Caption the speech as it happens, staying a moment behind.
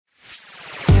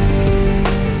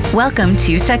Welcome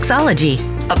to Sexology,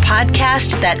 a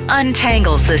podcast that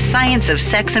untangles the science of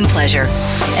sex and pleasure.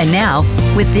 And now,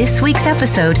 with this week's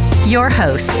episode, your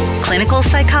host, clinical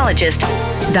psychologist,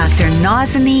 Dr.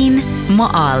 Nazanin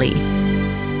Moali.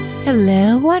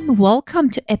 Hello and welcome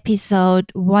to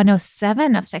episode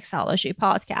 107 of Sexology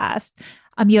Podcast.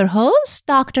 I'm your host,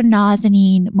 Dr.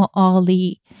 Nazanin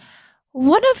Moali.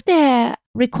 One of the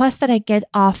requests that I get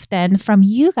often from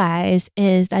you guys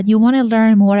is that you want to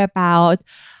learn more about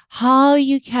how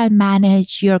you can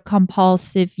manage your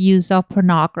compulsive use of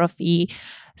pornography.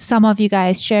 Some of you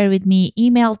guys shared with me,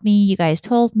 emailed me, you guys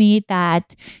told me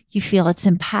that you feel it's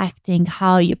impacting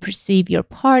how you perceive your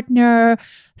partner.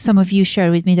 Some of you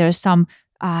shared with me there are some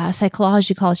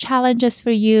psychological challenges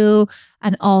for you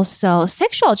and also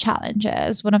sexual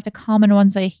challenges. One of the common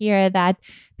ones I hear that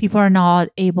people are not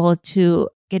able to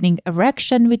getting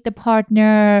erection with the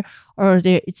partner, or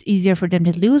it's easier for them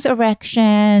to lose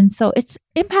erection. So it's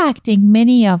impacting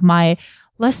many of my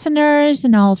listeners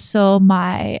and also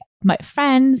my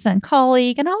friends and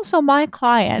colleagues and also my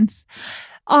clients.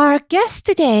 Our guest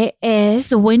today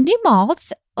is Wendy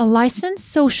Maltz, a licensed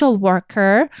social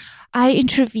worker. I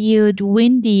interviewed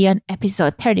Wendy on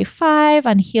episode 35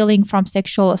 on healing from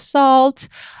sexual assault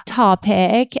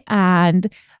topic.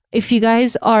 And if you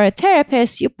guys are a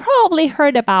therapist, you probably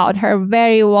heard about her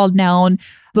very well-known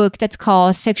book that's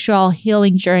called Sexual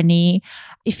Healing Journey.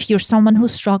 If you're someone who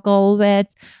struggled with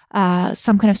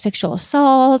some kind of sexual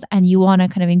assault and you want to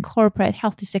kind of incorporate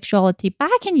healthy sexuality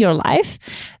back in your life,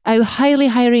 I highly,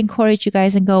 highly encourage you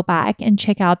guys and go back and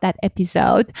check out that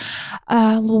episode.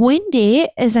 Wendy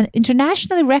is an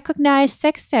internationally recognized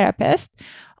sex therapist,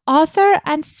 author,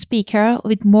 and speaker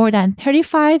with more than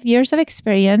 35 years of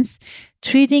experience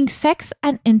treating sex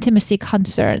and intimacy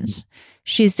concerns.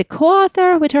 She's the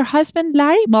co-author with her husband,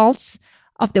 Larry Maltz,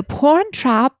 of The Porn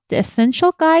Trap, The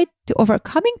Essential Guide to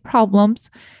Overcoming Problems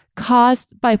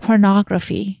Caused by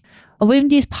Pornography.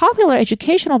 Wendy's popular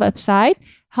educational website,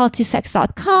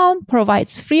 healthysex.com,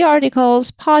 provides free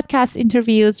articles, podcast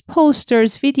interviews,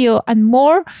 posters, video, and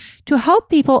more to help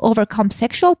people overcome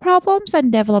sexual problems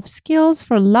and develop skills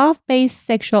for love-based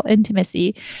sexual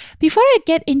intimacy. Before I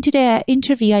get into the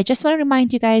interview, I just want to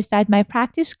remind you guys that my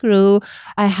practice grew.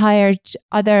 I hired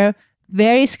other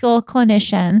very skilled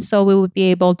clinicians, so we would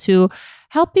be able to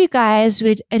help you guys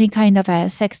with any kind of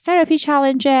sex therapy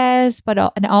challenges,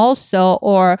 and also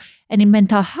or any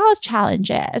mental health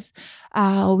challenges.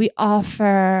 We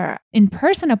offer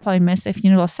in-person appointments. If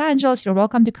you're in Los Angeles, you're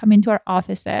welcome to come into our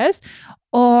offices.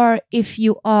 Or if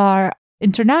you are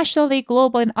internationally,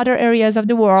 global, in other areas of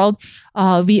the world,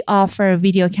 we offer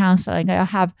video counseling. I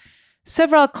have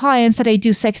several clients that I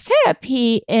do sex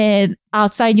therapy in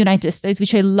outside United States,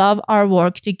 which I love our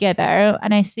work together.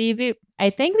 And I think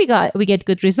we get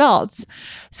good results.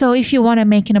 So if you want to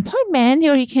make an appointment,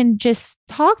 or you can just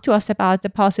talk to us about the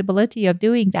possibility of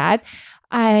doing that,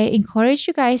 I encourage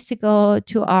you guys to go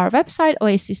to our website,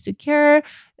 Oasis to Care.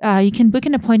 You can book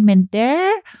an appointment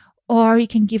there, or you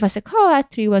can give us a call at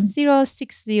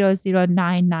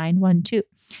 310-600-9912.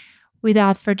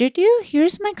 Without further ado,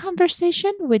 here's my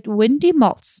conversation with Wendy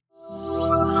Maltz.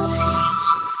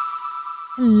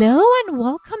 Hello and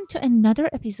welcome to another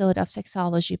episode of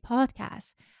Sexology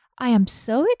Podcast. I am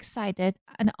so excited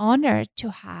and honored to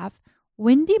have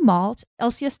Wendy Maltz,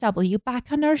 LCSW,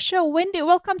 back on our show. Wendy,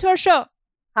 welcome to our show.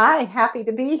 Hi, happy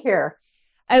to be here.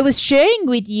 I was sharing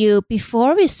with you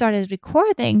before we started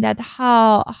recording that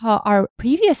how our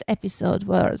previous episode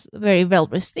was very well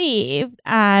received.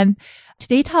 And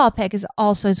today's topic is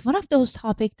one of those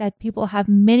topics that people have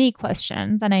many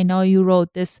questions. And I know you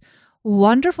wrote this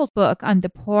wonderful book on the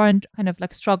porn, kind of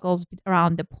like struggles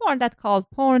around the porn, that's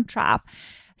called Porn Trap.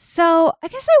 So I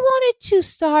guess I wanted to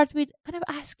start with kind of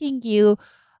asking you,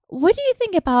 what do you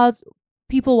think about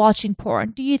people watching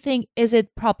porn? Do you think, is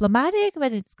it problematic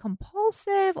when it's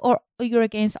compulsive, or you're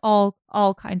against all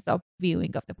kinds of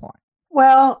viewing of the porn?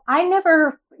 Well,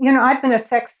 I've been a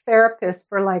sex therapist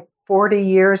for like 40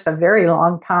 years, a very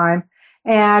long time.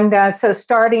 And so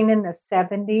starting in the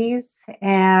 70s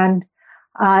and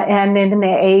then in the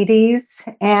 80s.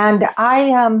 And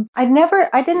I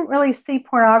didn't really see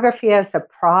pornography as a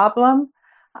problem.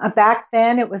 Back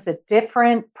then, it was a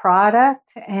different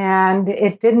product, and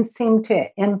it didn't seem to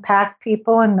impact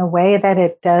people in the way that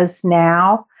it does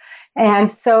now.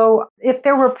 And so if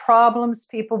there were problems,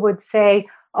 people would say,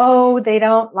 oh, they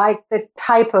don't like the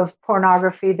type of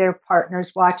pornography their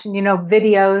partner's watching.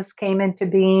 Videos came into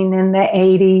being in the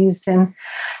 80s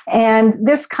and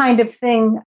this kind of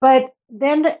thing. But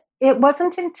then it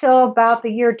wasn't until about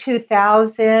the year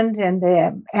 2000 and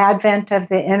the advent of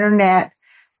the internet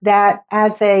that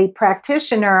as a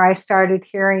practitioner, I started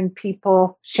hearing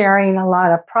people sharing a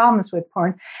lot of problems with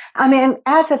porn. I mean,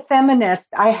 as a feminist,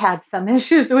 I had some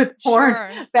issues with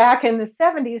porn back in the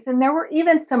 70s. And there were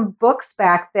even some books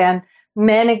back then,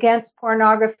 Men Against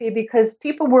Pornography, because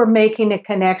people were making a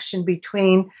connection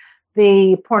between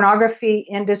the pornography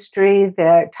industry,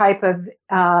 the type of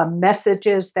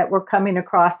messages that were coming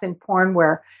across in porn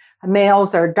where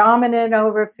males are dominant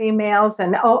over females,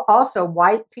 and also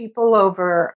white people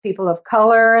over people of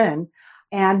color, and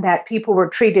that people were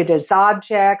treated as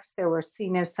objects. There were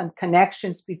seen as some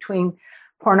connections between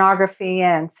pornography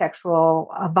and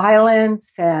sexual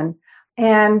violence and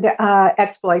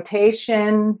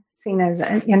exploitation, seen as,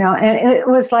 and it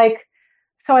was like,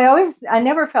 so I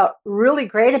never felt really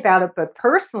great about it, but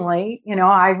personally,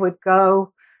 I would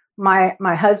go,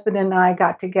 my husband and I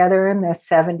got together in the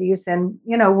 70s, and,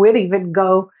 we'd even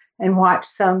go and watch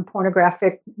some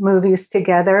pornographic movies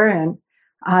together. And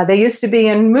they used to be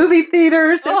in movie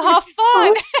theaters. Oh, how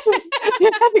fun.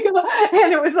 You had to go,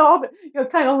 and it was all,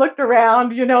 kind of looked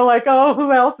around, like, oh,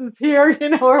 who else is here,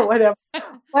 or whatever.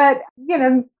 But,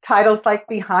 titles like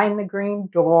Behind the Green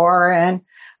Door and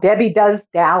Debbie Does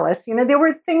Dallas, there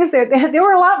were things there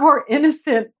were a lot more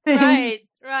innocent things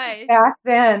right. back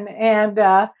then. And,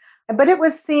 but it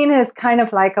was seen as kind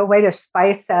of like a way to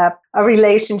spice up a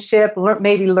relationship,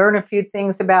 maybe learn a few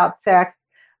things about sex.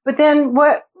 But then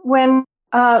when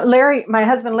Larry, my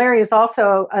husband Larry, is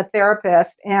also a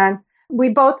therapist, and we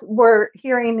both were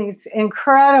hearing these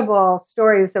incredible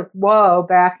stories of woe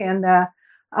back in the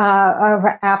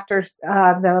after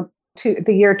the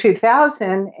year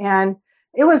 2000, and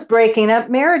it was breaking up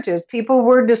marriages. People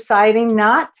were deciding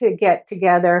not to get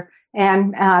together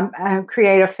and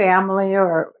create a family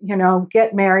or,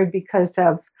 get married because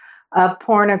of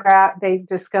pornography. They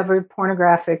discovered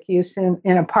pornographic use in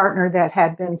a partner that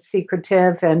had been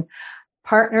secretive, and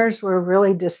partners were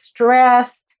really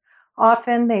distressed.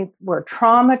 Often they were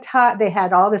traumatized. They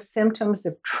had all the symptoms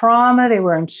of trauma. They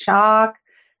were in shock.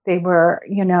 They were,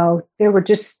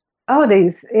 just,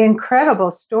 these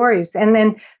incredible stories. And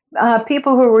then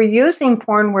people who were using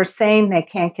porn were saying they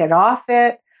can't get off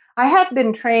it. I had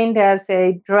been trained as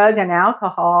a drug and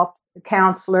alcohol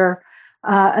counselor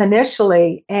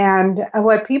initially, and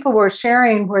what people were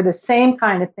sharing were the same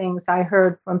kind of things I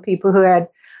heard from people who had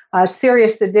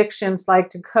serious addictions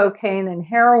like to cocaine and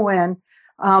heroin,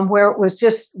 where it was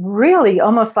just really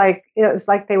almost like, it was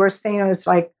like they were saying it was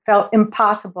like felt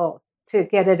impossible to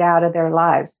get it out of their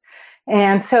lives.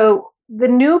 And so the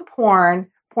new porn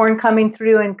coming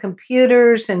through in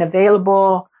computers and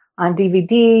available on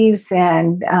DVDs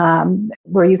and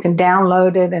where you can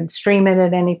download it and stream it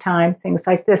at any time, things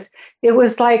like this. It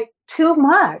was like too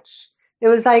much. It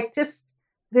was like just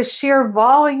the sheer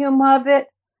volume of it.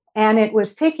 And it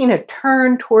was taking a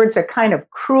turn towards a kind of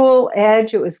cruel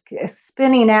edge. It was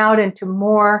spinning out into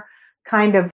more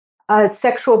kind of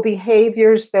sexual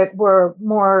behaviors that were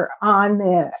more on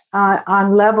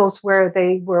levels where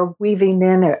they were weaving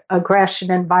in aggression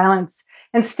and violence.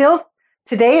 And still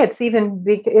today, it's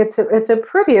a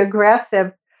pretty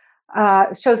aggressive.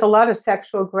 Shows a lot of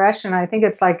sexual aggression. I think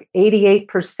it's like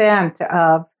 88%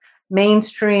 of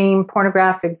mainstream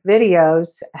pornographic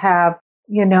videos have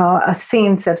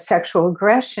scenes of sexual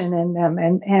aggression in them,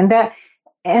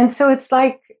 and so it's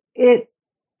like it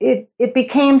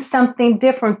became something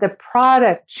different. The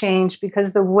product changed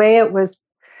because the way it was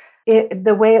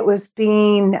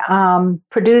being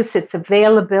produced, its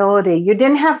availability. You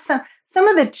didn't have some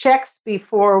of the checks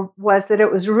before was that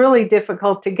it was really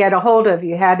difficult to get a hold of.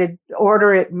 You had to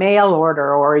order it mail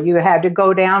order, or you had to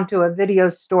go down to a video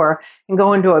store and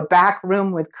go into a back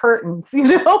room with curtains,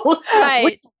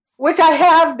 right. Which I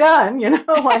have done,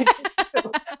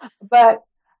 but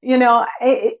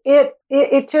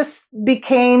it just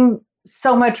became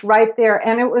so much right there.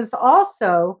 And it was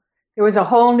also, there was a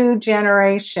whole new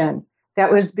generation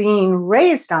that was being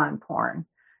raised on porn,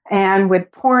 and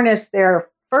with porn as their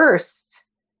first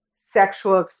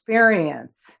sexual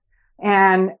experience.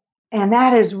 And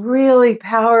that is really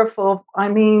powerful. I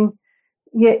mean,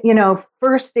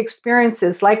 first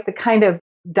experiences, like the kind of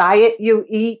diet you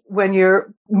eat when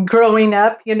you're growing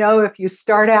up. If you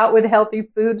start out with healthy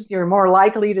foods, you're more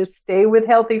likely to stay with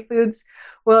healthy foods.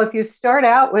 Well, if you start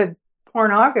out with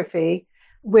pornography,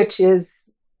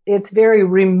 it's very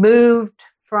removed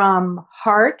from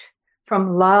heart,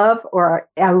 from love, or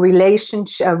a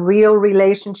relationship, a real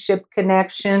relationship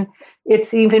connection.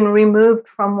 It's even removed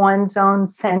from one's own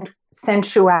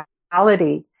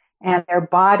sensuality and their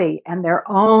body and their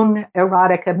own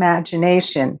erotic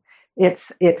imagination.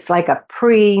 It's like a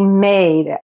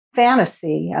pre-made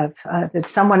fantasy of that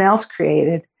someone else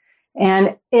created.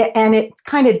 it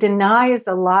kind of denies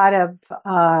a lot of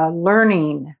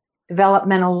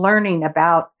developmental learning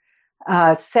about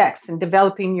sex and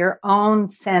developing your own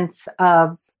sense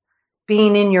of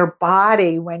being in your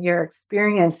body when you're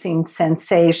experiencing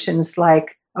sensations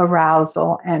like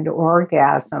arousal and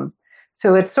orgasm.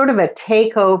 So it's sort of a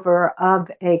takeover of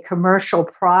a commercial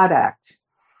product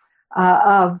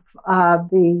of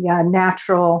the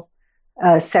natural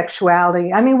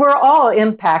sexuality. I mean, we're all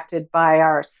impacted by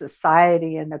our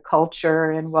society and the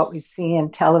culture and what we see in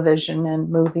television and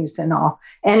movies and all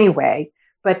anyway.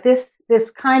 But this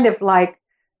kind of like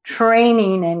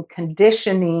training and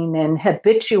conditioning and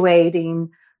habituating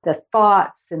the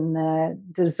thoughts and the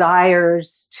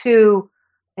desires to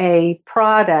a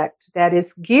product that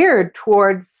is geared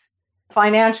towards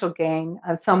financial gain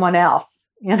of someone else,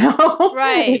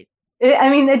 Right. I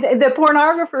mean, the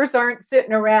pornographers aren't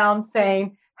sitting around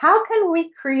saying, how can we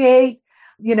create,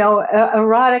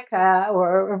 erotica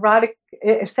or erotic,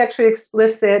 sexually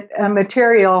explicit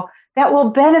material that will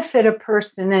benefit a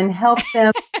person and help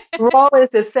them grow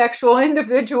as a sexual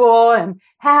individual and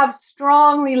have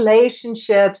strong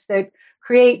relationships that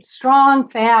create strong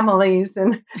families.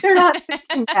 And they're not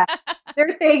thinking that.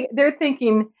 They're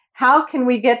thinking, how can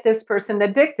we get this person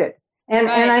addicted? And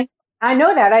I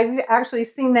know that. I've actually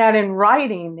seen that in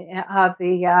writing of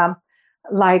the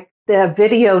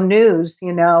video news.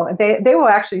 They will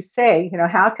actually say,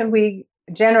 how can we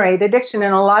generate addiction?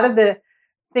 And a lot of the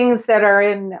things that are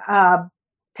in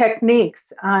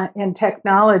techniques in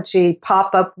technology,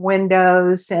 pop-up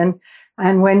windows, and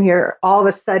when you're all of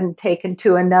a sudden taken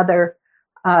to another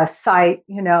site,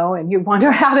 and you wonder,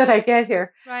 how did I get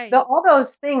here? Right. All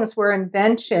those things were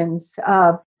inventions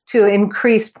to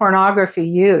increase pornography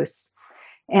use.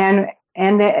 And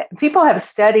people have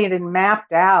studied and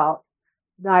mapped out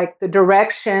like the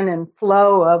direction and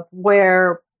flow of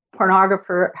how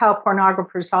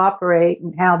pornographers operate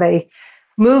and how they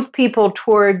move people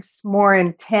towards more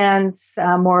intense,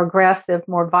 more aggressive,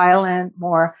 more violent,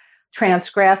 more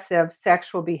transgressive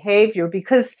sexual behavior,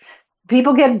 because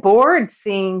people get bored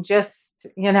seeing just,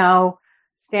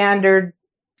 standard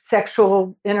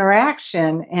sexual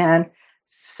interaction. And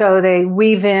so they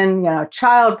weave in,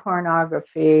 child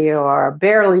pornography or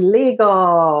barely legal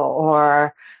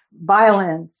or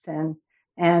violence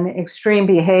and extreme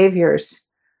behaviors.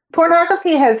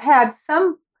 Pornography has had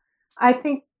some, I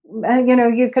think,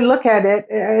 you could look at it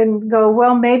and go,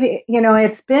 well, maybe,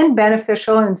 it's been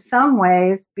beneficial in some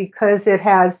ways because it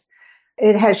has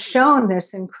shown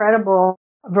this incredible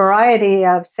variety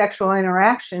of sexual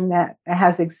interaction that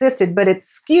has existed, but it's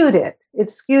skewed it,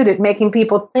 making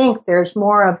people think there's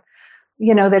more of,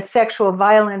 that sexual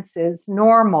violence is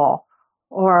normal,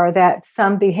 or that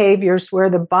some behaviors where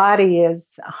the body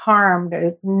is harmed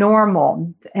is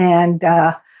normal, and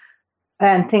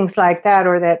things like that,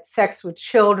 or that sex with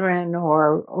children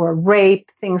or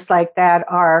rape, things like that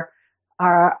are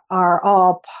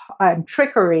all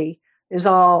trickery is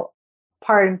all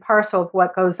part and parcel of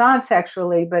what goes on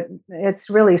sexually, but it's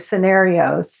really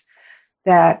scenarios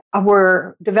that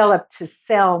were developed to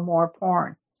sell more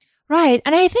porn. Right.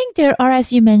 And I think there are,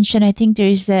 as you mentioned, I think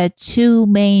there's two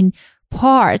main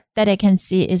part that I can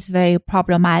see is very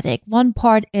problematic. One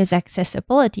part is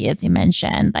accessibility, as you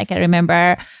mentioned. Like I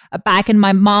remember back in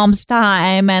my mom's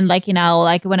time, and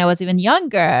when I was even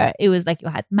younger, it was like you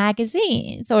had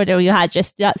magazines, or you had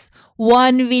just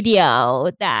one video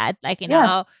that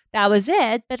that was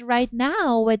it. But right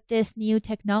now with this new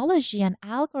technology and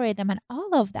algorithm and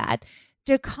all of that,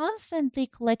 they're constantly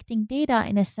collecting data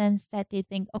in a sense that they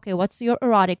think, okay, what's your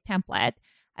erotic template?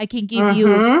 I can give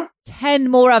you 10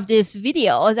 more of these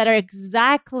videos that are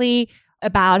exactly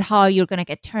about how you're going to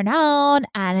get turned on.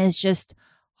 And it's just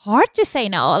hard to say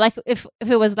no. Like if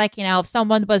it was if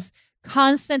someone was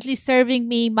constantly serving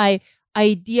me my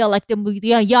ideal, like the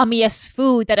yummiest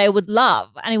food that I would love,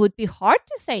 and it would be hard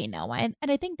to say no. And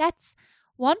I think that's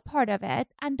one part of it.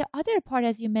 And the other part,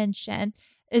 as you mentioned,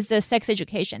 is the sex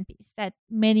education piece that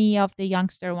many of the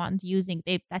youngster ones using.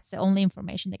 That's the only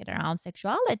information they get around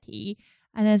sexuality.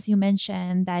 And as you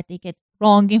mentioned, that they get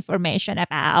wrong information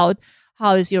about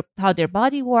how their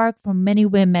body works. For many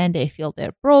women, they feel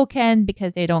they're broken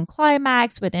because they don't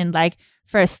climax within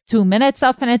first 2 minutes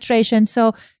of penetration.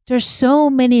 So there's so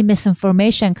many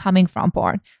misinformation coming from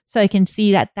porn. So I can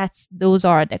see that those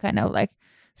are the kind of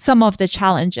some of the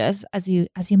challenges as you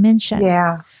mentioned.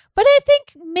 Yeah. But I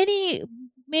think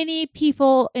many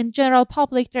people in general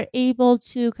public, they're able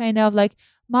to kind of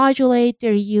modulate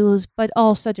their use, but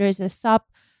also there's a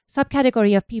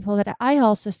subcategory of people that I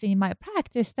also see in my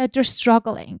practice that they're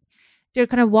struggling. They're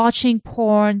kind of watching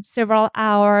porn several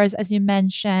hours, as you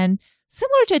mentioned,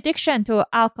 similar to addiction to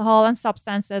alcohol and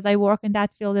substances. I work in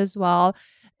that field as well.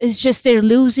 It's just they're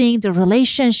losing the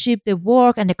relationship, the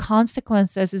work, and the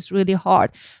consequences is really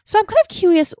hard. So I'm kind of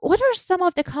curious, what are some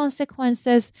of the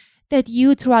consequences that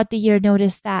you throughout the year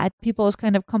noticed that people's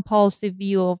kind of compulsive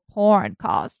view of porn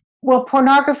cause? Well,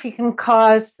 pornography can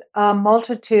cause a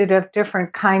multitude of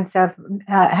different kinds of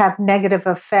have negative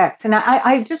effects. And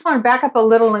I just want to back up a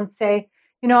little and say,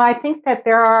 I think that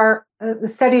there are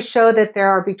studies show that there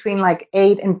are between like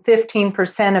 8 and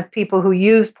 15% of people who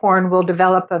use porn will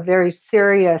develop a very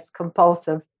serious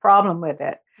compulsive problem with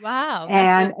it. Wow,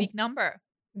 and that's a big number.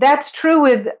 That's true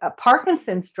with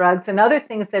Parkinson's drugs and other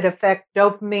things that affect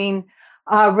dopamine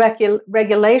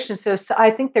regulation. So I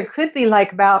think there could be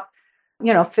like about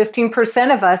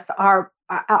 15% of us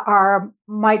are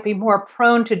might be more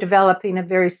prone to developing a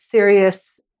very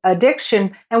serious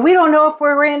addiction, and we don't know if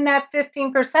we're in that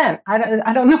 15%.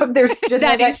 I don't know if there's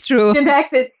that is true.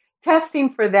 genetic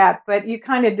testing for that, but you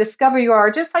kind of discover you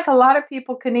are, just like a lot of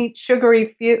people can eat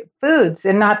sugary foods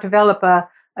and not develop a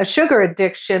sugar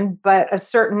addiction, but a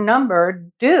certain number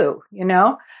do,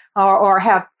 or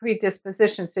have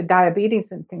predispositions to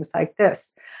diabetes and things like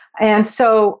this. And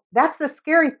so that's the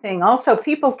scary thing. Also,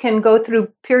 people can go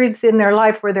through periods in their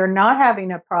life where they're not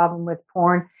having a problem with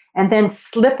porn and then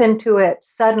slip into it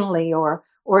suddenly or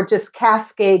just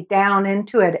cascade down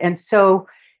into it. And so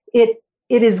it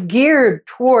is geared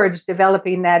towards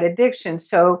developing that addiction.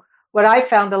 So what I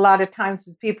found a lot of times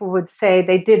is people would say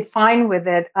they did fine with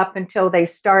it up until they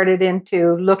started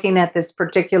into looking at this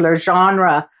particular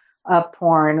genre of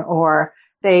porn, or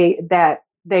they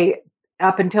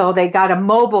up until they got a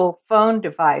mobile phone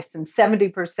device, and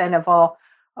 70% of all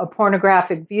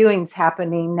pornographic viewings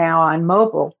happening now on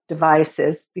mobile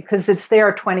devices because it's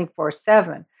there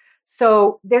 24/7.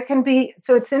 So there can be,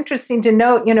 so it's interesting to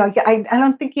note, I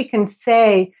don't think you can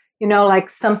say, like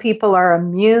some people are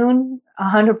immune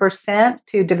 100%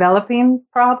 to developing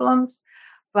problems,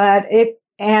 but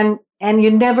and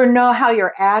you never know how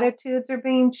your attitudes are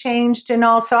being changed. And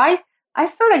also I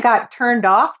sort of got turned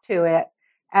off to it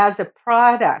as a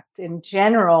product in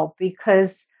general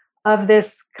because of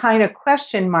this kind of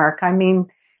question mark. I mean,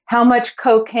 how much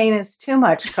cocaine is too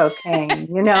much cocaine,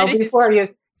 before you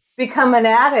become an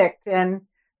addict and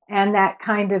that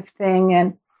kind of thing.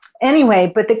 And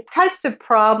anyway, but the types of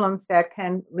problems that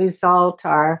can result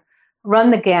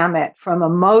run the gamut from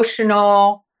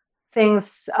emotional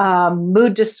things,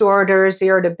 mood disorders,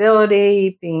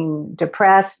 irritability, being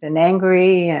depressed and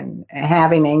angry and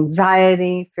having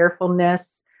anxiety,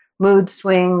 fearfulness, mood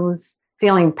swings,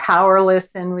 feeling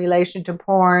powerless in relation to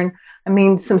porn. I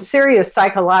mean, some serious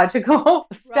psychological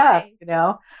stuff,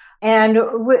 Right. And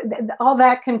all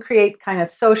that can create kind of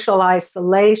social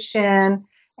isolation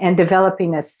and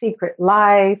developing a secret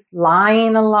life,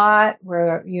 lying a lot,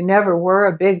 where you never were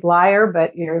a big liar,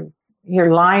 but you're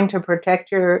lying to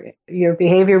protect your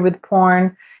behavior with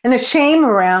porn. And the shame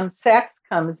around sex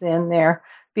comes in there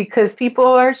because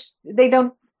people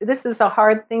this is a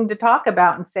hard thing to talk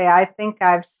about and say, I think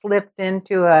I've slipped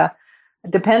into a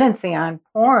dependency on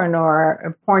porn,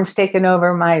 or porn's taken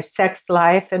over my sex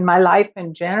life and my life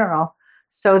in general.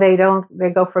 So they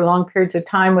go for long periods of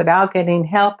time without getting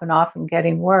help and often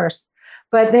getting worse.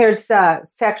 But there's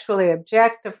sexually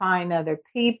objectifying other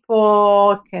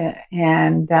people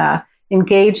and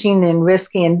engaging in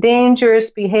risky and dangerous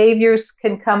behaviors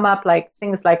can come up, like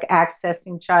things like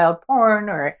accessing child porn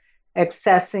or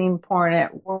accessing porn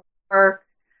at work,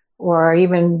 or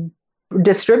even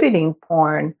distributing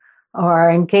porn,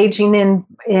 or engaging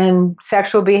in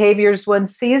sexual behaviors one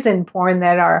sees in porn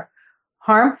that are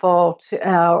harmful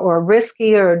or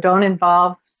risky or don't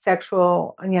involve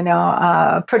sexual,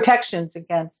 protections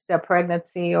against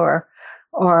pregnancy or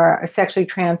a sexually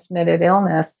transmitted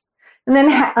illness. And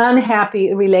then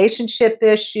unhappy relationship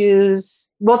issues.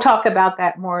 We'll talk about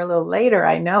that more a little later,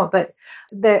 I know, but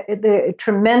the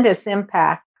tremendous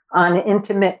impact on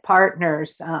intimate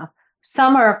partners.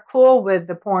 Some are cool with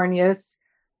the porn use,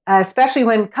 especially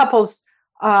when couples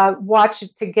watch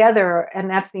it together, and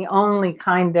that's the only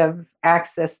kind of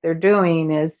access they're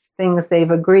doing is things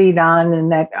they've agreed on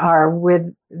and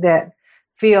that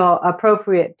feel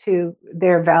appropriate to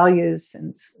their values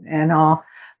and all.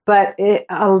 But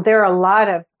there are a lot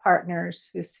of partners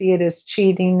who see it as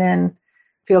cheating and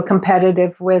feel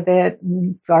competitive with it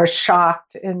and are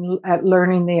shocked at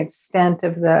learning the extent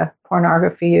of the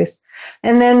pornography use.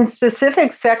 And then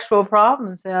specific sexual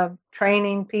problems of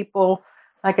training people,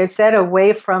 like I said,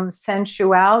 away from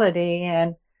sensuality,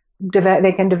 and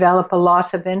they can develop a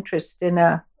loss of interest in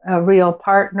a real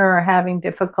partner, or having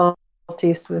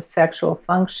difficulties with sexual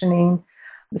functioning.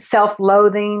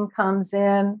 Self-loathing comes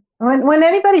in, when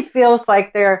anybody feels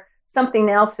like something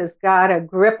else has got a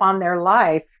grip on their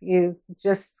life, you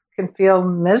just can feel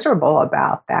miserable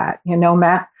about that, no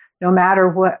matter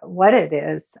what it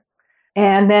is.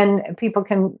 And then people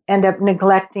can end up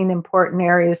neglecting important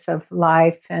areas of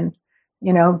life and,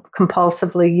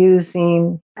 compulsively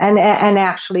using and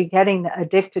actually getting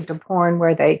addicted to porn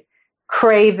where they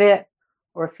crave it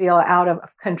or feel out of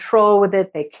control with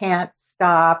it. They can't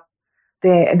stop.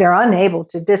 They're unable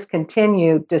to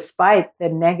discontinue despite the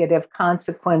negative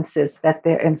consequences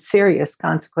and serious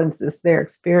consequences they're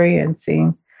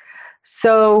experiencing.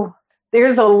 So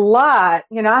there's a lot.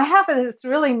 I have this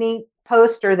really neat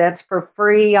poster that's for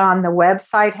free on the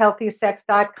website,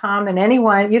 healthysex.com, and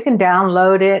anyone, you can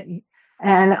download it.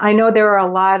 And I know there are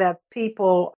a lot of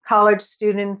people, college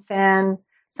students and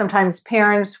sometimes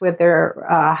parents with their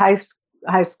high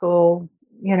school,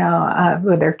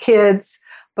 with their kids,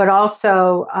 but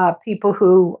also people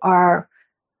who are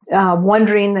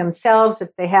wondering themselves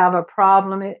if they have a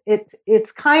problem.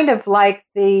 It's kind of like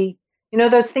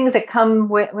those things that come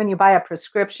when you buy a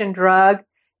prescription drug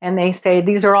and they say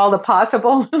these are all the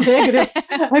possible negative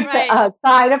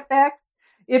side effects.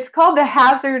 It's called the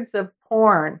hazards of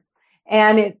porn.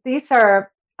 And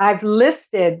I've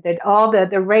listed that all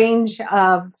the range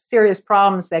of serious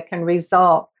problems that can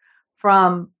result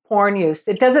from porn use.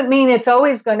 It doesn't mean it's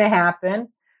always going to happen.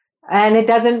 And it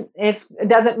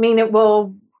doesn't mean it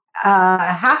will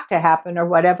have to happen or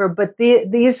whatever, but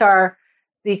these are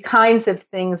the kinds of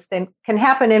things that can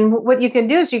happen. And what you can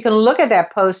do is you can look at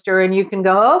that poster and you can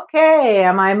go, okay,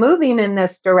 am I moving in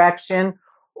this direction?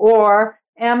 Or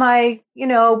am I,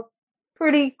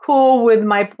 pretty cool with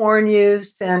my porn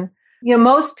use? And,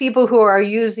 most people who are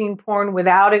using porn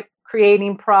without it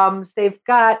creating problems, they're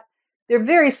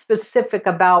very specific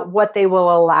about what they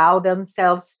will allow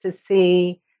themselves to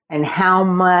see and how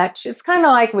much. It's kind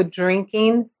of like with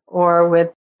drinking or with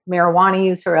marijuana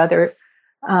use or other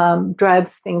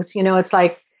drugs, things, it's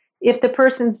like if the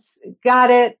person's got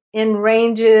it in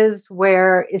ranges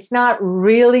where it's not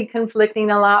really conflicting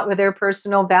a lot with their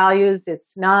personal values,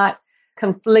 it's not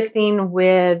conflicting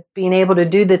with being able to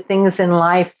do the things in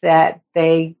life that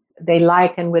they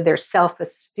like and with their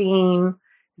self-esteem,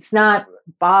 it's not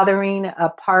bothering a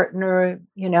partner,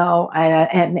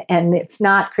 and it's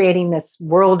not creating this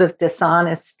world of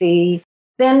dishonesty,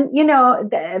 then,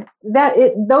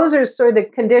 those are sort of the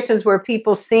conditions where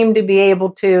people seem to be able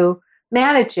to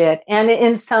manage it. And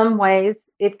in some ways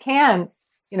it can,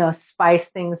 spice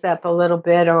things up a little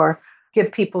bit or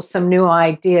give people some new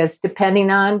ideas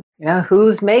depending on,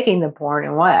 who's making the porn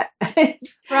and what,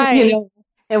 right.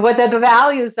 And what the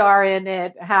values are in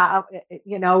it, how,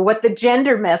 what the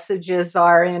gender messages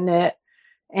are in it,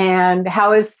 and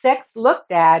how is sex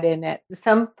looked at in it.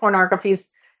 Some pornography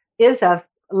is of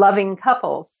loving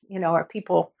couples, or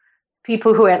people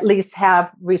who at least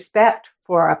have respect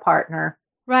for a partner.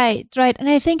 Right. And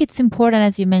I think it's important,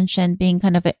 as you mentioned, being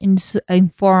kind of an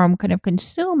informed kind of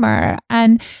consumer.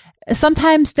 And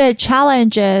sometimes the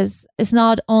challenge is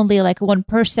not only like one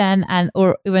person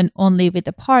or even only with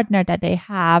the partner that they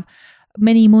have.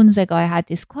 Many moons ago, I had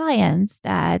these clients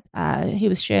that he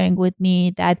was sharing with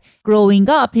me that growing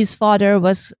up, his father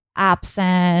was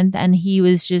absent and he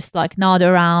was just like not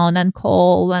around and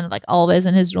cold and like always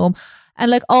in his room. And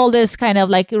like all this kind of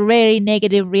like very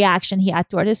negative reaction he had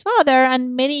toward his father.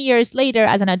 And many years later,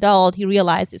 as an adult, he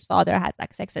realized his father had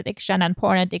like sex addiction and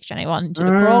porn addiction. He went into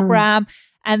the program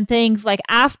and things like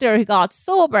after he got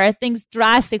sober, things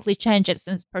drastically changed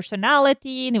his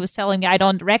personality. And he was telling me, I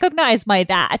don't recognize my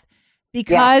dad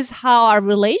because how our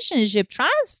relationship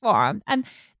transformed. And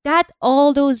that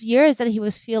all those years that he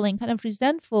was feeling kind of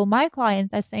resentful, my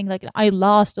clients are saying like, I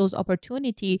lost those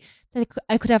opportunity that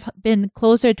I could have been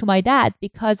closer to my dad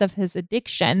because of his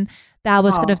addiction that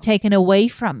was kind of taken away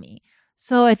from me.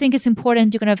 So I think it's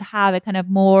important to kind of have a kind of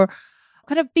more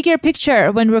kind of bigger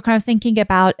picture when we're kind of thinking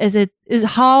about is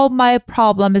how my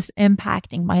problem is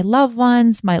impacting my loved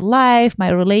ones, my life,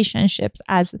 my relationships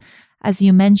as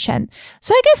you mentioned.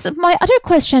 So I guess my other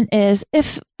question is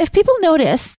if people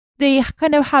notice they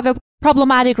kind of have a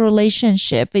problematic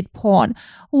relationship with porn,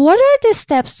 what are the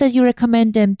steps that you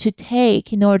recommend them to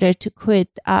take in order to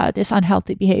quit this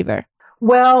unhealthy behavior?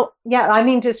 Well,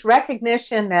 just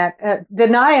recognition that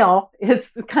denial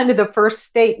is kind of the first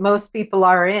state most people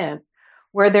are in,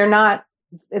 where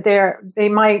they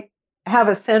might have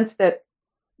a sense that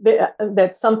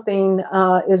something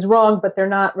is wrong, but they're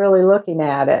not really looking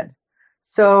at it.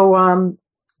 So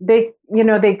they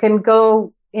can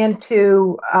go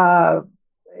into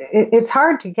it's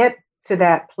hard to get to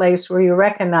that place where you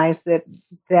recognize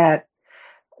that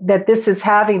that this is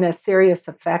having a serious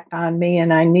effect on me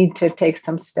and I need to take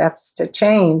some steps to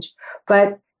change.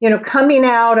 But, coming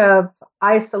out of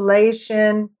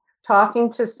isolation,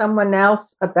 talking to someone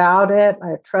else about it,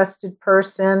 a trusted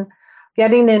person,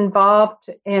 getting involved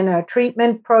in a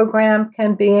treatment program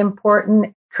can be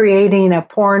important, creating a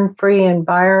porn-free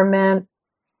environment.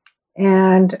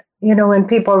 And, when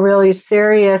people are really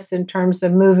serious in terms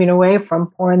of moving away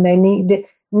from porn, they need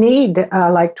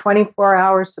like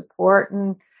 24-hour support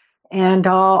and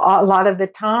a lot of the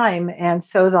time. And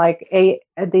so like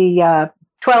the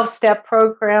 12-step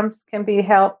programs can be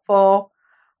helpful,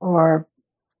 or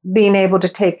being able to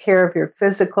take care of your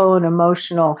physical and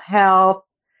emotional health,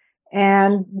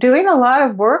 and doing a lot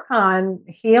of work on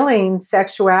healing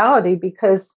sexuality,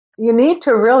 because you need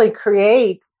to really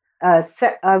create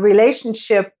a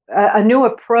relationship, a new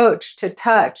approach to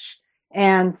touch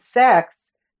and sex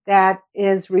that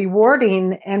is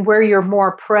rewarding and where you're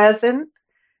more present,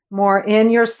 more in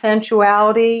your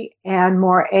sensuality, and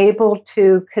more able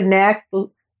to connect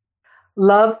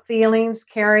love feelings,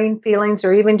 caring feelings,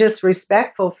 or even just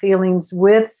respectful feelings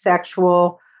with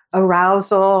sexual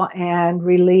arousal and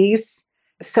release.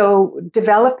 So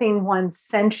developing one's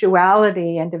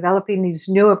sensuality and developing these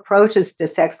new approaches to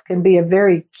sex can be a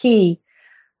very key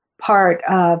part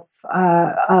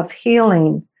of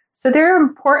healing. So there are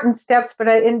important steps, but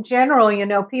in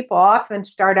general, people often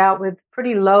start out with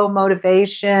pretty low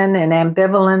motivation and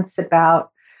ambivalence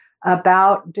about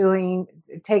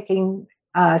taking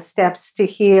steps to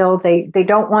heal. They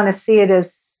don't want to see it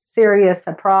as serious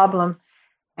a problem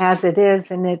as it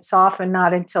is, and it's often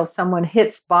not until someone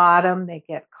hits bottom, they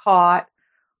get caught,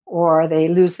 or they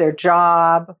lose their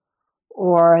job,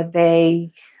 or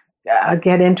they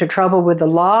get into trouble with the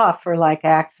law for like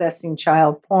accessing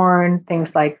child porn,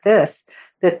 things like this,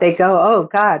 that they go, oh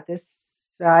God,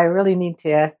 I really need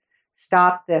to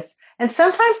stop this. And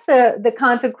sometimes the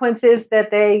consequence is that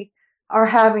they are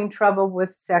having trouble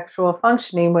with sexual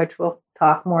functioning, which we'll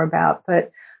talk more about.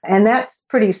 And that's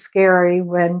pretty scary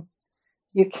when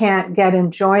you can't get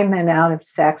enjoyment out of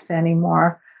sex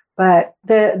anymore. But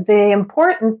the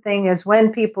important thing is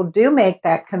when people do make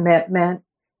that commitment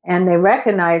and they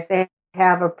recognize they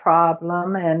have a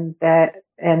problem and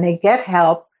they get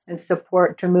help and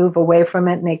support to move away from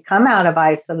it, and they come out of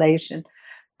isolation,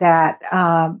 that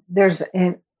there's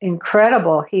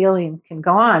incredible healing can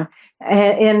go on.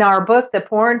 In our book, The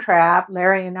Porn Trap,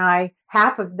 Larry and I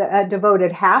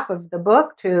devoted half of the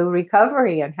book to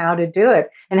recovery and how to do it,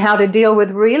 and how to deal with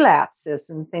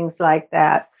relapses and things like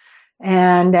that,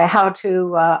 and how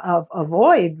to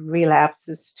avoid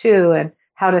relapses too, and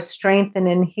how to strengthen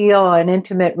and heal an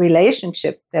intimate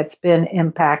relationship that's been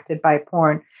impacted by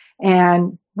porn.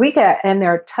 And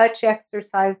there are touch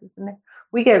exercises in there.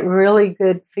 We get really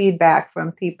good feedback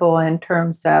from people in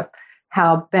terms of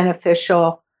how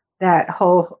beneficial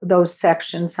those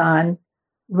sections on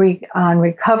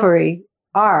recovery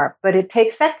are. But it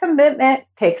takes that commitment,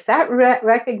 takes that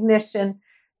recognition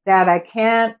that I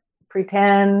can't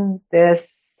pretend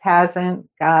this hasn't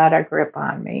got a grip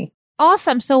on me.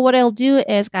 Awesome. So what I'll do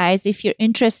is, guys, if you're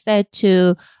interested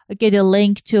to get a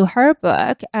link to her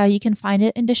book, you can find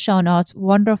it in the show notes.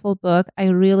 Wonderful book. I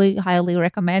really highly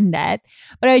recommend that.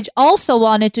 But I also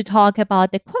wanted to talk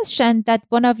about the question that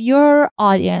one of your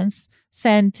audience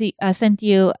sent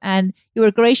you, and you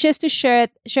were gracious to share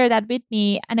that with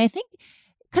me. And I think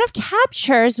kind of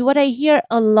captures what I hear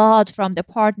a lot from the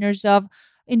partners of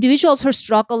individuals who are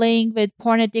struggling with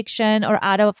porn addiction or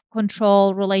out of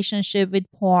control relationship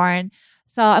with porn.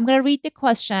 So I'm going to read the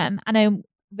question, and I'm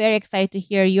very excited to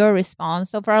hear your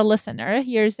response. So for our listener,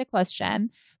 here's the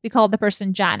question. We call the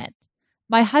person Janet.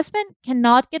 My husband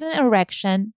cannot get an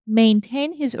erection,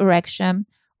 maintain his erection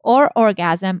or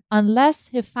orgasm unless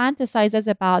he fantasizes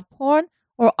about porn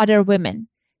or other women.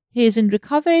 He is in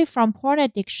recovery from porn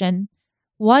addiction,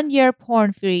 1 year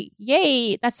porn free.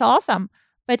 Yay, that's awesome.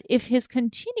 But if he's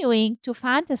continuing to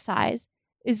fantasize,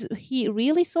 is he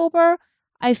really sober?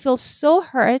 I feel so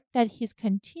hurt that he's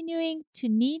continuing to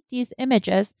need these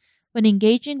images when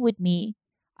engaging with me.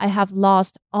 I have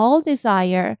lost all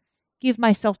desire, give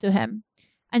myself to him.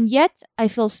 And yet I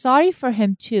feel sorry for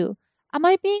him too. Am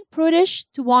I being prudish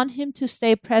to want him to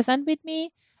stay present with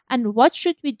me? And what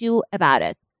should we do about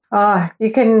it?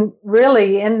 You can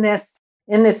really, in this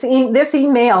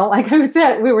email, like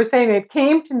we were saying, it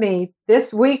came to me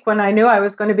this week when I knew I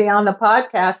was going to be on the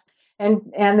podcast, and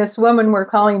this woman we're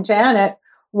calling Janet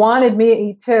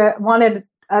wanted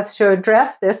us to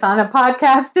address this on a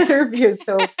podcast interview.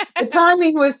 So the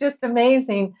timing was just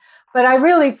amazing. But I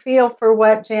really feel for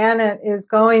what Janet is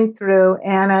going through,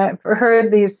 and I've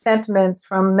heard these sentiments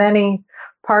from many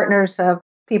partners of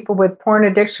people with porn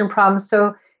addiction problems.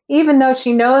 So even though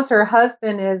she knows her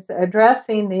husband is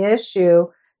addressing the issue,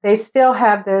 they still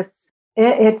have this,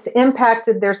 it's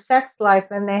impacted their sex life,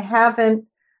 and they haven't,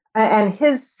 and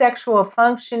his sexual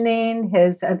functioning,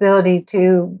 his ability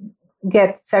to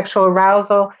get sexual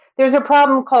arousal. There's a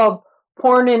problem called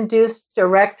porn-induced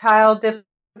erectile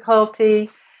difficulty,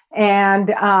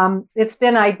 and it's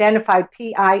been identified,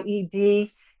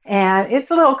 PIED, and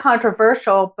it's a little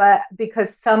controversial, but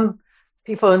because some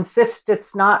people insist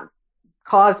it's not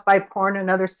caused by porn, and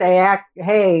others say,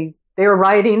 hey, they're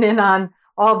writing in on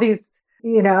all these,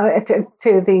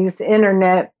 to these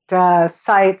internet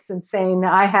sites and saying,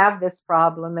 I have this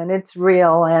problem and it's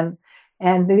real. And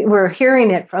we're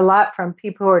hearing it a lot from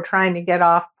people who are trying to get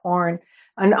off porn.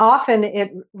 And often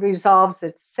it resolves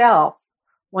itself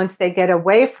once they get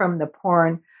away from the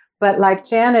porn. But like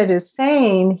Janet is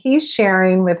saying, he's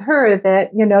sharing with her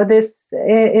that,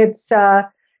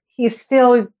 he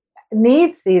still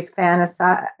needs these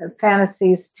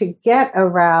fantasies to get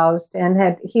aroused, and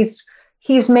that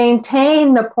he's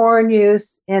maintained the porn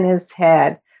use in his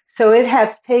head. So it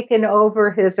has taken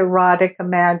over his erotic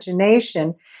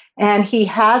imagination, and he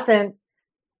hasn't,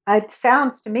 it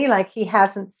sounds to me like he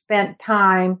hasn't spent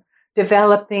time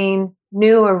developing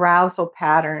new arousal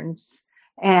patterns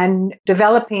and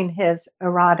developing his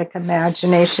erotic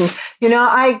imagination.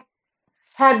 I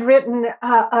had written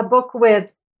a book with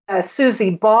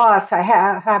Susie Boss. I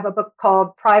have a book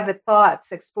called Private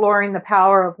Thoughts, Exploring the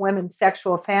Power of Women's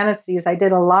Sexual Fantasies. I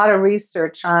did a lot of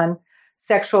research on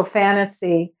sexual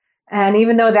fantasy. And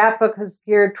even though that book is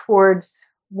geared towards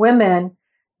women,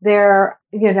 a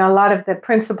lot of the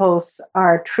principles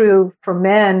are true for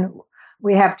men.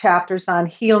 We have chapters on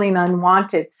healing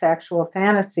unwanted sexual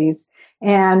fantasies.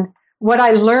 And what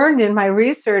I learned in my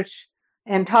research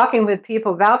and talking with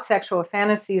people about sexual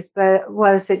fantasies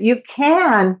was that you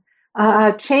can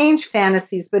change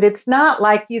fantasies, but it's not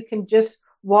like you can just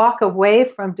walk away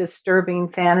from disturbing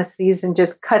fantasies and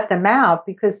just cut them out,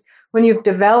 because when you've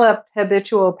developed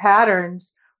habitual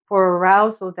patterns for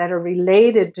arousal that are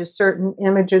related to certain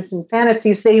images and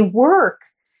fantasies, they work.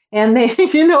 And they,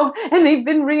 and they've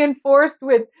been reinforced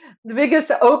with the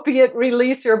biggest opiate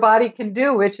release your body can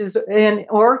do, which is an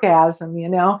orgasm,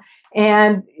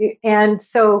 And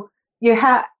so you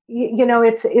have,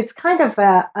 it's kind of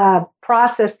a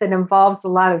process that involves a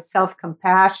lot of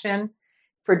self-compassion.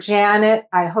 For Janet,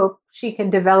 I hope she can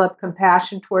develop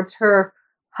compassion towards her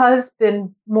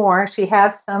husband more. She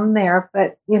has some there,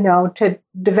 but, to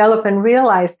develop and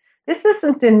realize this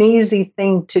isn't an easy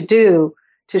thing to do,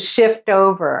 to shift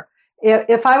over.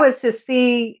 If I was to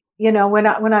see, when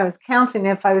I was counseling,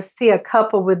 if I was to see a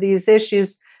couple with these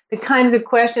issues, the kinds of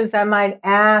questions I might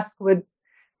ask would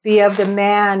be of the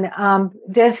man.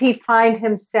 Does he find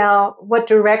himself, what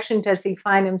direction does he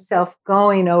find himself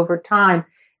going over time?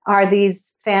 Are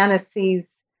these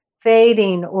fantasies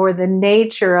fading, or the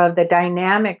nature of the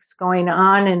dynamics going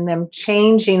on in them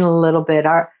changing a little bit?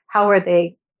 How are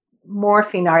they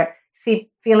morphing? Is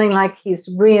he feeling like he's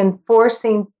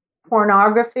reinforcing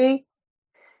pornography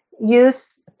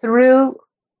use through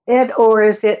it, or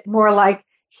is it more like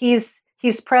he's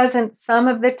present some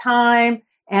of the time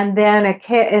and then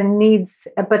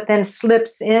but then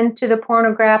slips into the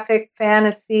pornographic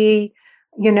fantasy,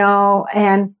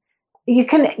 and you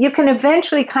can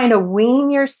eventually kind of wean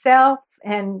yourself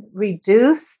and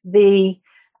reduce the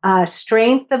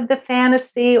strength of the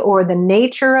fantasy or the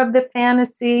nature of the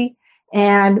fantasy,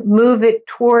 and move it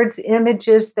towards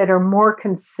images that are more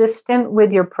consistent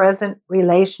with your present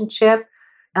relationship,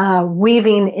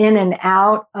 weaving in and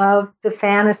out of the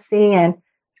fantasy, and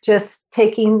just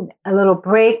taking a little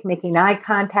break, making eye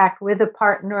contact with a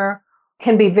partner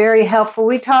can be very helpful.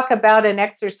 We talk about an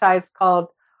exercise called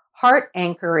heart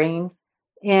anchoring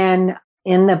in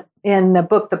the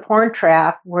book, The Porn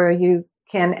Trap, where you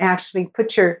can actually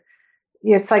take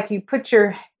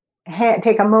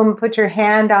a moment, put your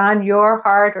hand on your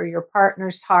heart or your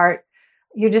partner's heart.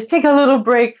 You just take a little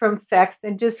break from sex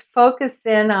and just focus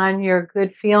in on your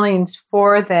good feelings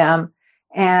for them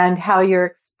and how you're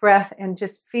expressed, and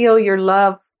just feel your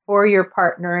love for your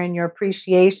partner and your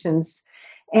appreciations.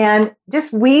 And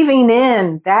just weaving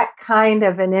in that kind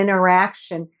of an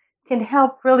interaction can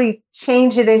help really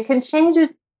change it, and can change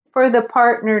it for the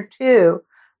partner too.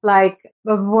 Like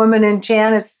a woman in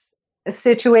Janet's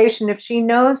situation, if she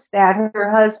knows that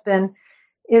her husband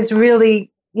is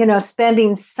really,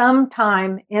 spending some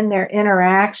time in their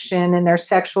interaction, in their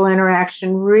sexual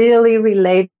interaction, really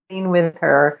relating with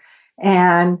her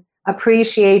and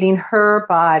appreciating her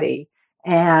body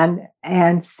and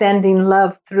sending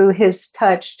love through his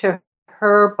touch to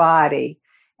her body,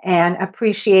 and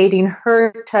appreciating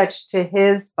her touch to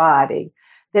his body,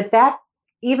 that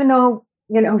even though,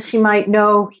 she might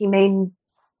know he may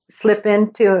slip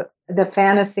into the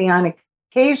fantasy on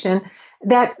occasion,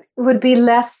 that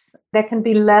can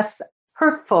be less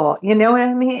hurtful, you know what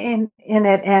I mean, in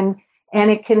it, and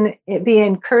it be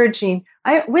encouraging.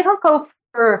 We don't go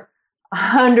for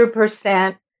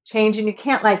 100% change, and you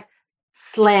can't like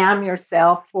slam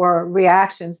yourself for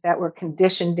reactions that were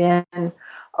conditioned in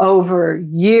over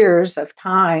years of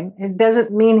time. It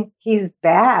doesn't mean he's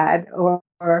bad or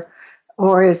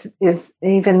is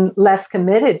even less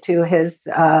committed to his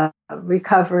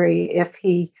recovery if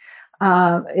he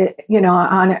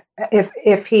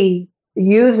if he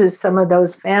uses some of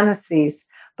those fantasies.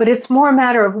 But it's more a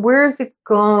matter of where is it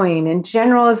going? In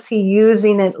general, is he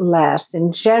using it less?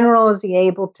 In general, is he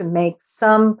able to make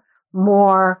some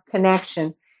more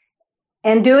connection?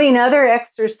 And doing other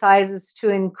exercises to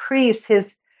increase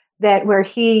where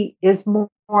he is more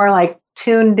like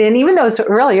tuned in, even those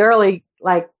early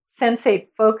like sensate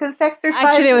focus exercises.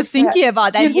 Actually, I was thinking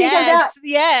about that. Yes.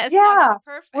 Yeah.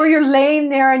 Perfect. Where you're laying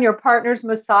there and your partner's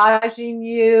massaging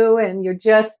you and you're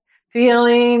just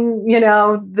feeling,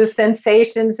 the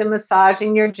sensations and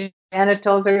massaging your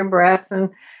genitals or your breasts,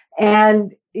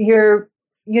 and you're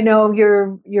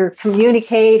learning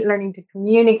to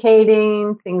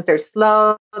communicating. Things are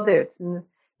slow. It's in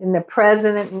the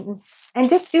present, and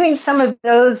just doing some of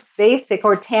those basic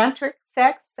or tantric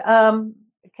sex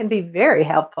can be very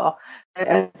helpful.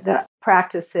 The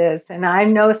practices, and I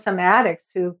know some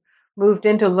addicts who moved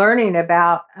into learning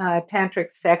about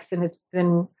tantric sex, and it's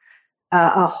been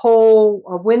a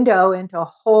window into a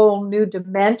whole new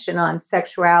dimension on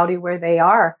sexuality where they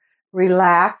are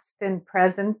relaxed and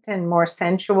present and more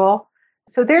sensual.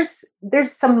 So there's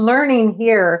some learning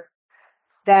here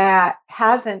that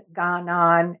hasn't gone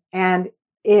on, and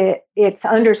it's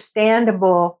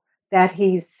understandable that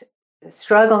he's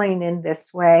struggling in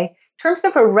this way. In terms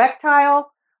of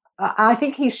erectile, I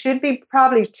think he should be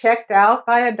probably checked out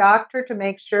by a doctor to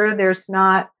make sure there's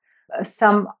not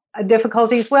some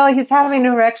difficulties. Well, he's having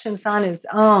erections on his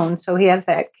own, so he has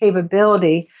that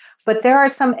capability. But there are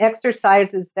some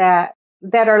exercises that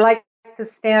are like the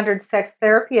standard sex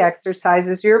therapy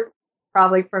exercises you're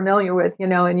probably familiar with,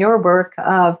 in your work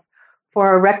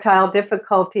for erectile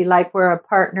difficulty, like where a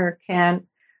partner can,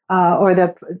 or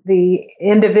the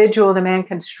individual, the man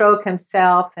can stroke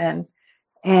himself and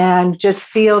just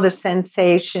feel the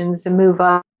sensations and move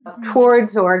up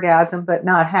towards orgasm, but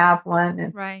not have one,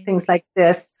 and things like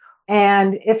this.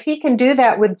 And if he can do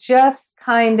that with just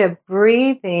kind of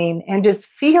breathing and just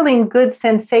feeling good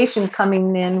sensation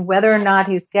coming in, whether or not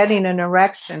he's getting an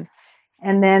erection,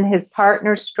 and then his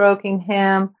partner stroking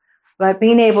him, but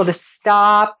being able to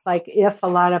stop, like if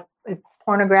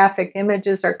pornographic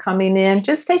images are coming in,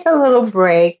 just take a little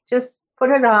break, just put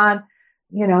it on,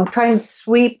 try and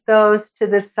sweep those to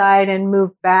the side and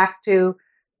move back to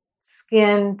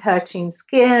skin touching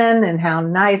skin and how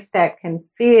nice that can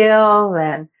feel,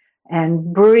 and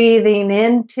breathing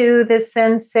into the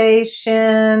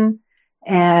sensation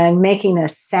and making a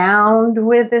sound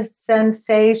with the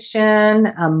sensation,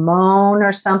 a moan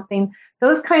or something.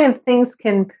 Those kind of things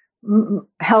can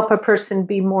help a person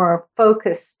be more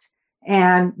focused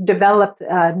and develop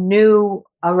new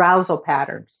arousal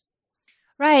patterns.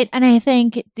 Right. And I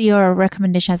think your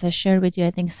recommendations I shared with you, I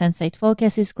think sensate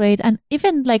focus is great. And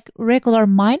even like regular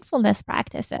mindfulness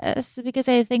practices, because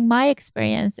I think my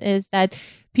experience is that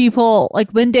people, like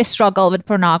when they struggle with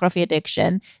pornography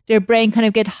addiction, their brain kind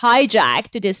of get hijacked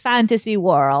to this fantasy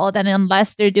world. And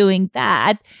unless they're doing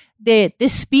that, the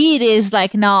speed is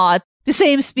like not the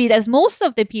same speed as most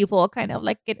of the people kind of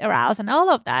like get aroused and all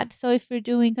of that. So if you're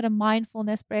doing kind of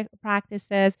mindfulness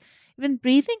practices, even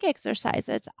breathing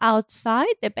exercises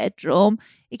outside the bedroom,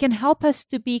 it can help us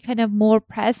to be kind of more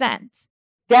present.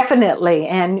 Definitely.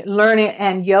 And learning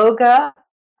and yoga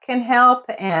can help,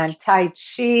 and Tai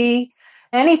Chi,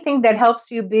 anything that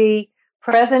helps you be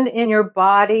present in your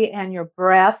body and your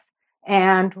breath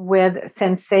and with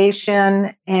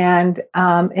sensation and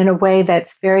in a way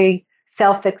that's very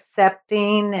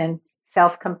self-accepting and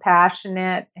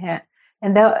self-compassionate,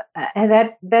 and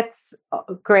that's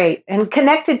great, and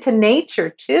connected to nature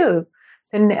too,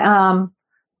 the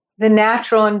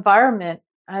natural environment.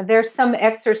 There's some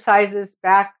exercises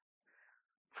back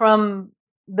from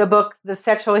the book, The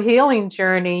Sexual Healing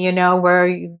Journey, where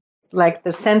you, like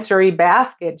the sensory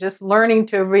basket, just learning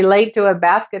to relate to a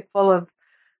basket full of,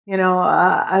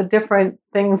 different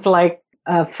things like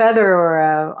a feather or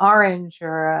an orange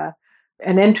or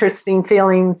an interesting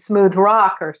feeling smooth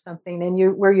rock or something,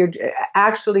 and where you're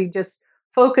actually just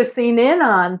focusing in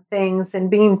on things and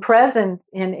being present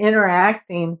in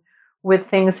interacting with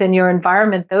things in your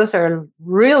environment, those are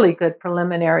really good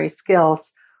preliminary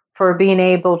skills for being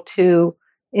able to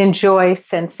enjoy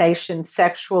sensation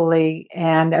sexually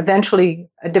and eventually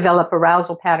develop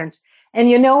arousal patterns. And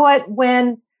you know what?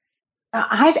 When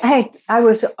I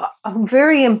was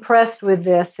very impressed with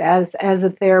this as a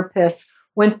therapist,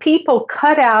 when people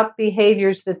cut out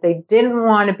behaviors that they didn't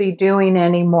want to be doing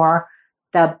anymore,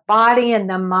 the body and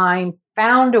the mind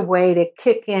found a way to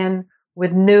kick in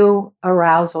with new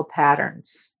arousal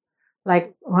patterns.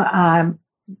 Like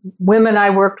women I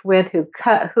worked with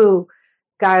who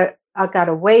got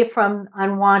away from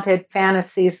unwanted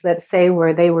fantasies, let's say,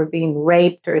 where they were being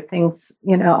raped or things,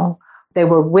 they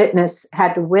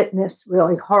had to witness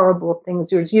really horrible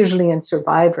things. It was usually in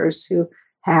survivors who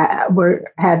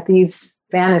had these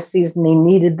fantasies and they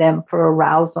needed them for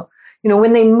arousal.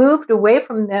 When they moved away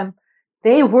from them,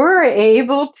 they were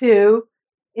able to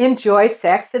enjoy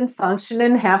sex and function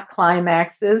and have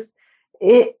climaxes.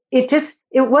 It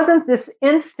wasn't this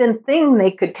instant thing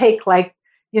they could take, like,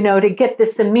 to get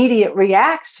this immediate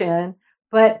reaction,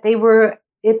 but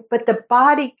but the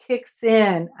body kicks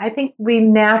in. I think we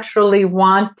naturally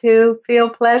want to feel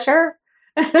pleasure.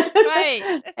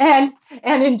 Right. and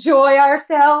enjoy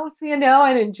ourselves, and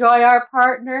enjoy our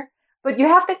partner. But you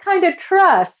have to kind of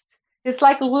trust. It's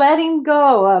like letting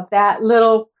go of that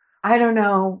little, I don't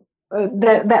know,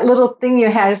 that little thing you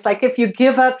had. It's like if you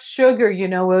give up sugar,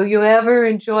 will you ever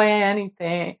enjoy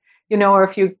anything? Or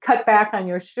if you cut back on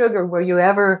your sugar, will you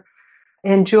ever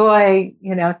enjoy,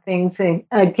 things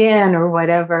again or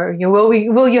whatever?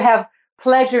 Will you have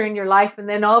pleasure in your life? And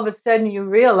then all of a sudden you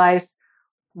realize,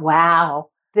 wow,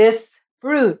 this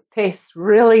fruit tastes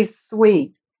really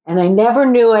sweet. And I never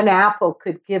knew an apple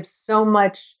could give so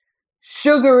much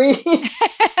sugary,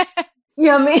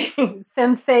 yummy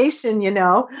sensation,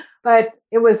 But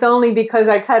it was only because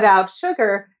I cut out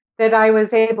sugar that I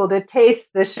was able to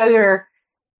taste the sugar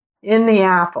in the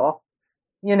apple.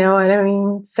 You know what I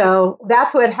mean? So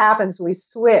that's what happens. We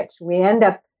switch. We end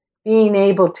up being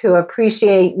able to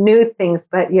appreciate new things,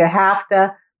 but you have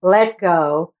to let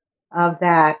go of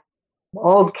that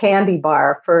old candy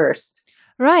bar first.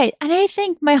 Right. And I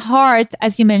think my heart,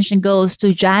 as you mentioned, goes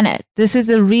to Janet. This is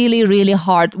a really, really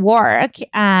hard work.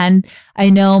 And I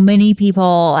know many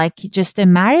people, like just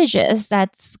in marriages,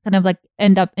 that's kind of like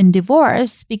end up in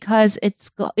divorce because it's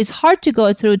hard to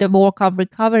go through the work of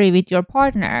recovery with your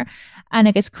partner. And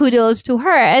I guess kudos to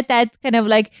her that kind of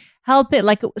like help it,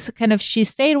 like kind of she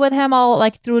stayed with him all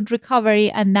like through recovery.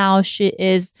 And now she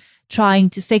is trying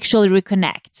to sexually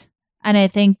reconnect. And I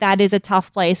think that is a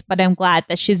tough place, but I'm glad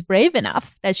that she's brave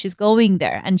enough that she's going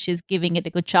there and she's giving it a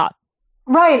good shot.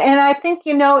 Right. And I think,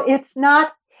 it's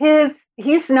not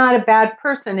he's not a bad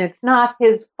person. It's not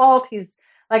his fault. He's,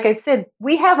 like I said,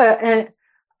 we have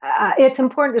it's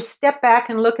important to step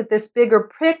back and look at this bigger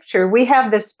picture. We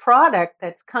have this product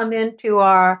that's come into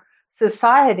our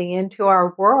society, into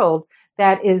our world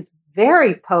that is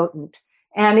very potent.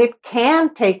 And it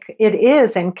can take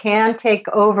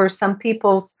over some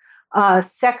people's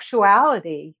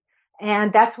sexuality.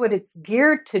 And that's what it's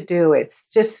geared to do.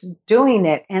 It's just doing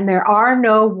it. And there are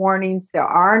no warnings.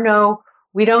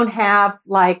 We don't have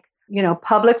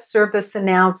public service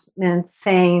announcements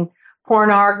saying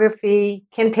pornography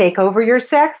can take over your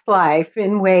sex life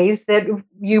in ways that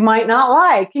you might not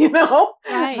like,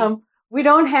 Right. We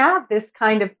don't have this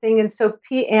kind of thing. And so,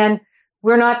 and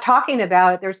we're not talking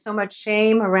about it. There's so much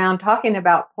shame around talking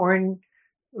about porn,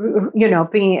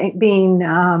 being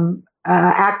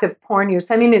active porn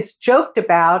use. I mean, it's joked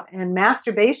about and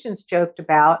masturbation's joked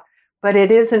about, but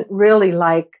it isn't really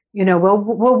like, well,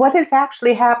 what is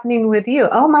actually happening with you?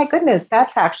 Oh my goodness,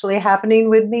 that's actually happening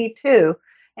with me too.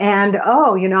 And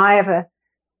I have a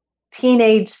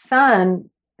teenage son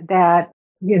that,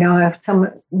 if some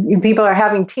people are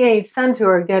having teenage sons who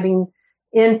are getting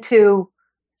into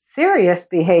serious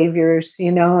behaviors,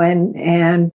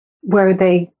 and where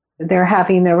they're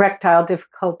having erectile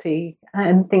difficulty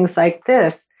and things like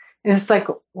this. And it's like,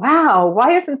 wow,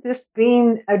 why isn't this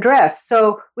being addressed?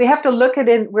 So we have to look at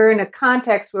it. We're in a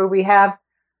context where we have,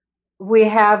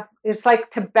 it's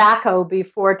like tobacco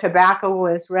before tobacco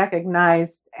was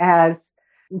recognized as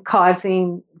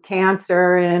causing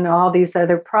cancer and all these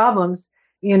other problems.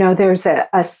 There's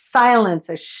a silence,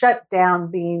 a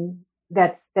shutdown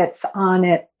that's on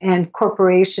it, and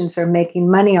corporations are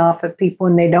making money off of people,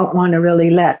 and they don't want to really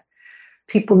let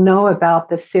people know about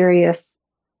the serious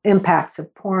impacts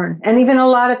of porn. And even a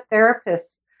lot of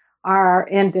therapists are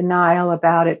in denial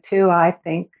about it too, I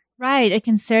think. Right. I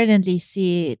can certainly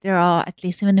see there are, at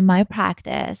least even in my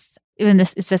practice, even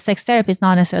this is a sex therapy, it's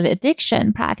not necessarily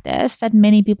addiction practice, that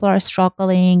many people are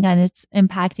struggling and it's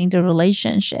impacting the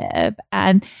relationship.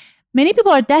 And many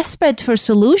people are desperate for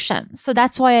solutions. So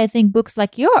that's why I think books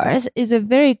like yours is a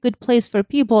very good place for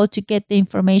people to get the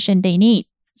information they need.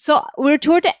 So we're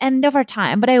toward the end of our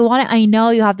time, but I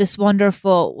know you have this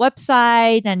wonderful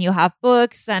website and you have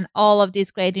books and all of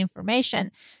this great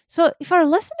information. So if our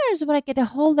listeners want to get a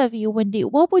hold of you, Wendy,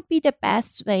 what would be the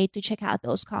best way to check out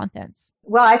those contents?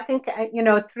 Well, I think,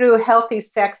 through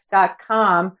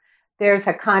healthysex.com, there's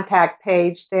a contact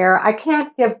page there. I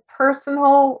can't give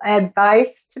personal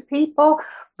advice to people,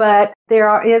 but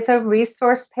there is a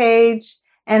resource page.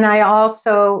 And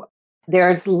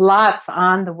there's lots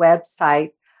on the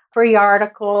website, free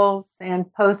articles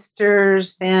and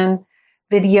posters and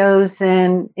videos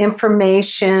and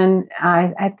information.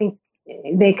 I think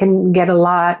they can get a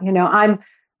lot.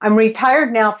 I'm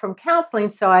retired now from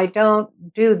counseling, so I don't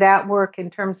do that work in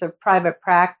terms of private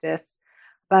practice.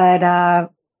 But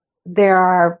there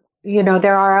are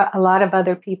a lot of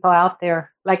other people out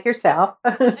there like yourself.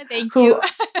 Thank you.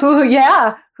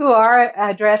 who are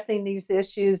addressing these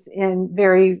issues in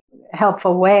very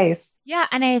helpful ways. Yeah.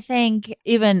 And I think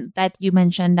even that you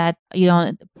mentioned that you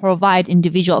don't provide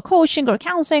individual coaching or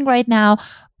counseling right now,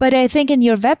 but I think in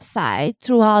your website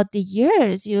throughout the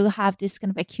years, you have this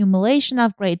kind of accumulation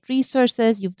of great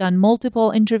resources. You've done multiple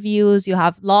interviews. You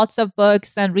have lots of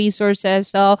books and resources.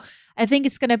 So I think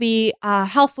it's going to be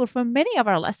helpful for many of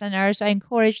our listeners. I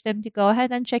encourage them to go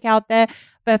ahead and check out the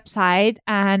website,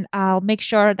 and I'll make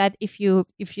sure that if you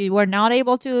were not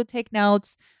able to take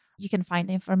notes, you can find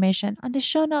the information on the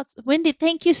show notes. Wendy,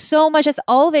 thank you so much, as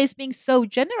always, being so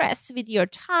generous with your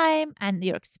time and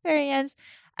your experience.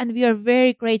 And we are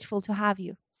very grateful to have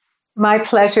you. My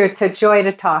pleasure. It's a joy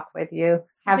to talk with you.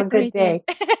 Have a good day.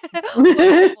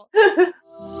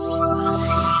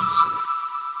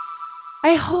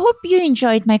 I hope you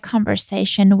enjoyed my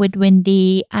conversation with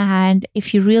Wendy. And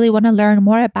if you really want to learn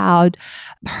more about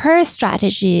her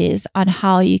strategies on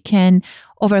how you can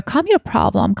overcome your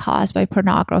problem caused by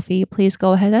pornography, please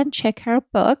go ahead and check her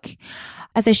book.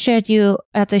 As I shared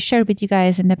with you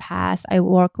guys in the past, I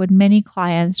work with many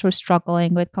clients who are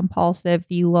struggling with compulsive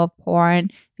viewing of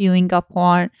porn.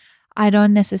 I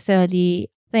don't necessarily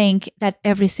think that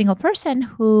every single person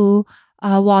who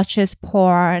watches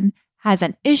porn has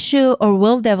an issue or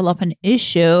will develop an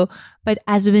issue. But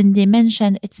as Wendy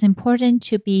mentioned, it's important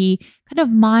to be kind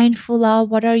of mindful of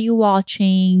what are you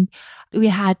watching. We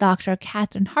had Dr.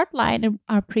 Catherine Hartline in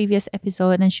our previous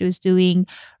episode, and she was doing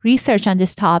research on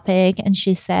this topic. And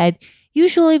she said,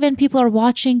 usually when people are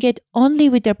watching it only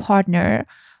with their partners,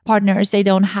 they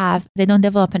don't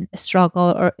develop a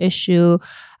struggle or issue.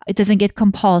 It doesn't get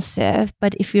compulsive.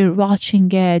 But if you're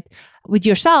watching it with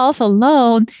yourself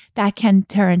alone, that can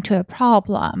turn to a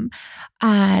problem.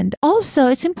 And also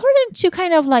it's important to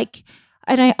kind of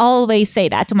and I always say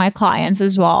that to my clients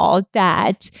as well,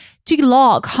 that to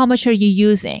log how much are you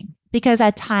using? Because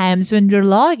at times when you're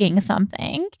logging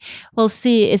something, we'll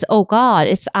see is, oh God,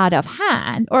 it's out of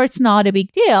hand, or it's not a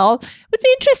big deal. It would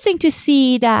be interesting to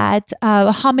see that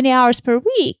how many hours per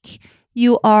week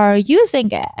you are using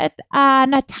it.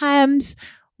 And at times,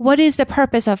 what is the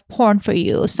purpose of porn for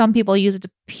you? Some people use it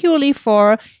purely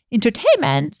for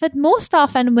entertainment, but most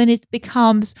often when it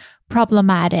becomes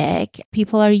problematic,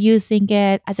 people are using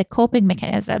it as a coping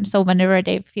mechanism. So whenever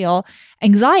they feel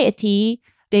anxiety,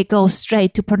 they go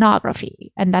straight to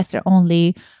pornography, and that's their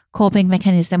only coping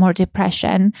mechanism, or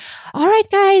depression. All right,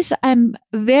 guys, I'm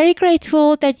very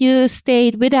grateful that you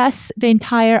stayed with us the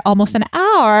entire almost an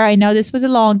hour. I know this was a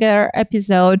longer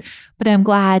episode, but I'm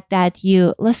glad that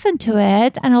you listened to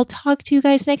it, and I'll talk to you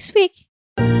guys next week.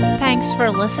 Thanks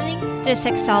for listening to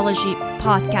Sexology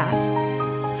Podcast.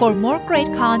 For more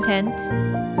great content,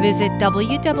 visit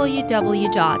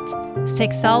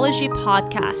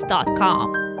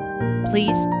www.sexologypodcast.com.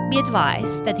 Please be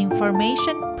advised that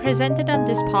information presented on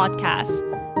this podcast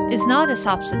is not a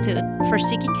substitute for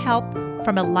seeking help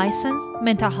from a licensed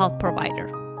mental health provider.